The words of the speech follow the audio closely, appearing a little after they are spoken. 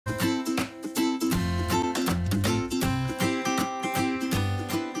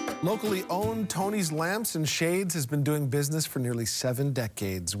Locally owned, Tonis Lamps and Shades has been doing business for nearly 7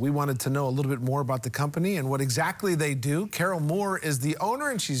 decades. We wanted to know a little bit more about the company and what exactly they do. Carol Moore is the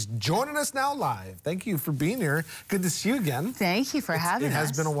owner, and she's joining us now live. Thank you for being here. Good to see you again. Thank you for having us. It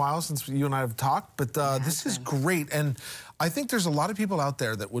has been a while since you and I have talked, but this is great. And I think there's a lot of people out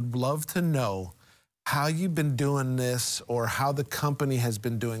there that would love to know how you've been doing this or how the company has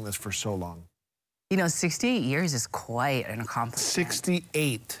been doing this for so long. You know, 68 years is quite an accomplishment.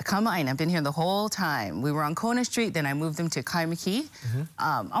 68. Come on, I've been here the whole time. We were on Kona Street, then I moved them to Kaimaki.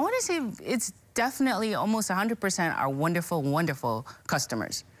 I want to say it's definitely almost 100% our wonderful, wonderful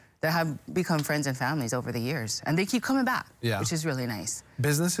customers that have become friends and families over the years. And they keep coming back, which is really nice.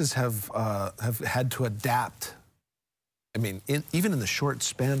 Businesses have had to adapt. I mean, even in the short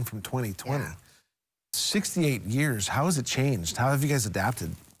span from 2020. 68 years, how has it changed? How have you guys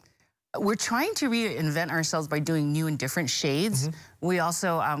adapted? We're trying to reinvent ourselves by doing new and different shades. We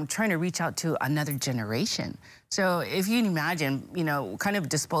also trying to reach out to another generation. So if you can imagine, you know, kind of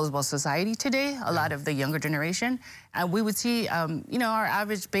disposable society today, a lot of the younger generation, and we would see, you know, our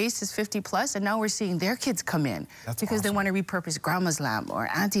average base is 50 plus, and now we're seeing their kids come in because they want to repurpose grandma's lamp or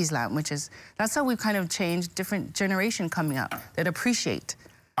auntie's lamp, that's how we've kind of changed different generation coming up that appreciate.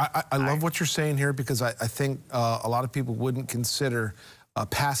 I love what you're saying here, because I think a lot of people wouldn't consider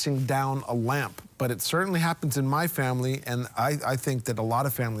passing down a lamp, but it certainly happens in my family, and I think that a lot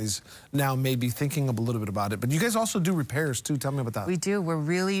of families now may be thinking a little bit about it. But you guys also do repairs too. Tell me about that. We do. We're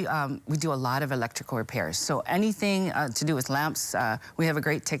really, we do a lot of electrical repairs. So anything to do with lamps, we have a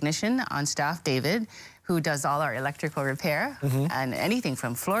great technician on staff, David, who does all our electrical repair, and anything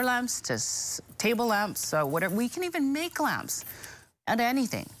from floor lamps to table lamps, whatever. We can even make lamps. And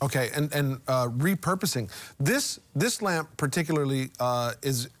anything. Okay, and repurposing. This lamp particularly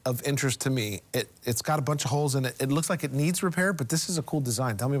is of interest to me. It's got a bunch of holes in it. It looks like it needs repair, but this is a cool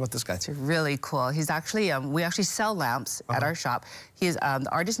design. Tell me about this guy. It's really cool. He's actually, we actually sell lamps at our shop. He's, the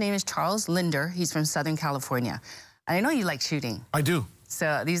artist's name is Charles Linder. He's from Southern California. And I know you like shooting. I do.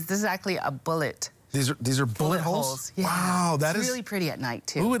 So this is actually a bullet. These are bullet holes? Yeah. Wow, that is really pretty at night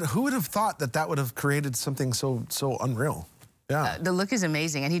too. Who would have thought that would have created something so unreal? Yeah. The look is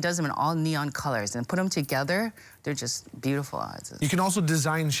amazing, and he does them in all neon colors, and put them together, they're just beautiful. You can also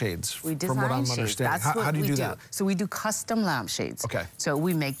design shades, from what I'm understanding. How do you do that? So we do custom lamp shades. Okay. So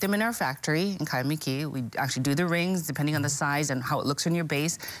we make them in our factory in Kaimaki. We actually do the rings depending on the size and how it looks on your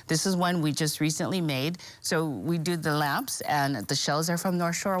base. This is one we just recently made. So we do the lamps, and the shells are from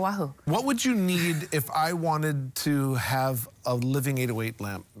North Shore, Oahu. What would you need if I wanted to have a living 808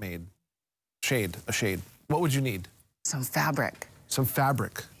 lamp made? A shade. What would you need? Some fabric. Some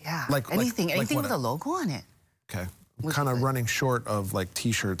fabric? Yeah, anything with a logo on it. Okay, I'm kind of running short of like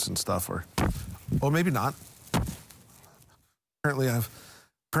t-shirts and stuff, or maybe not. Apparently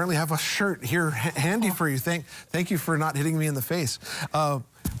I have a shirt here handy for you. Thank you for not hitting me in the face.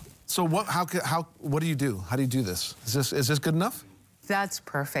 So what do you do? How do you do this? Is this good enough? That's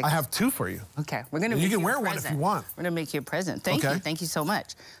perfect. I have 2 for you. Okay, we're gonna. You can wear one if you want. We're gonna make you a present. Thank you so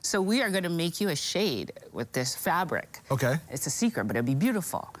much. So we are gonna make you a shade with this fabric. Okay. It's a secret, but it'll be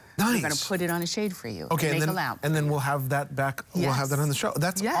beautiful. Nice. We're gonna put it on a shade for you. Okay, make a lamp. And then we'll have that back. Yes. We'll have that on the show.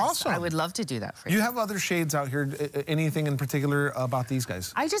 That's awesome. I would love to do that for you. You have other shades out here. Anything in particular about these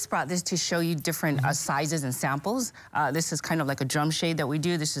guys? I just brought this to show you different sizes and samples. This is kind of like a drum shade that we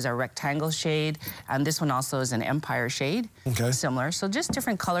do. This is a rectangle shade, and this one also is an empire shade. Okay. Similar. So just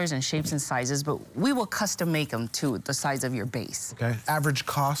different colors and shapes and sizes, but we will custom make them to the size of your base. Okay. Average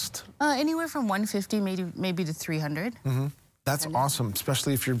cost? Anywhere from $150 maybe to $300. That's awesome,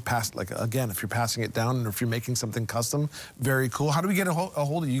 especially if you're if you're passing it down, or if you're making something custom. Very cool. How do we get a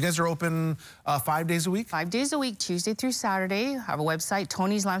hold of you? You guys are open 5 days a week? 5 days a week, Tuesday through Saturday. I have a website,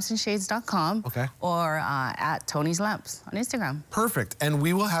 tonislampsandshades.com. Okay. Or at Tonis Lamps on Instagram. Perfect. And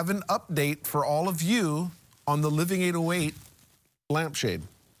we will have an update for all of you on the Living 808 lampshade.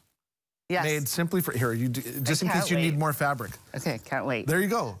 Yes. Made simply for just in case you need more fabric. Okay, can't wait. There you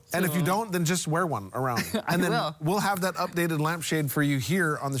go. And if you don't, then just wear one around. And then we'll have that updated lampshade for you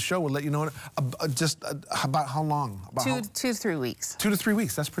here on the show. We'll let you know about how long? About 2 to 3 weeks. 2 to 3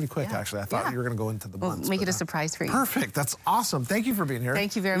 weeks. That's pretty quick, actually. I thought you were going to go into the months. We'll make it a surprise for you. Perfect. That's awesome. Thank you for being here.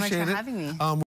 Thank you very much for having me.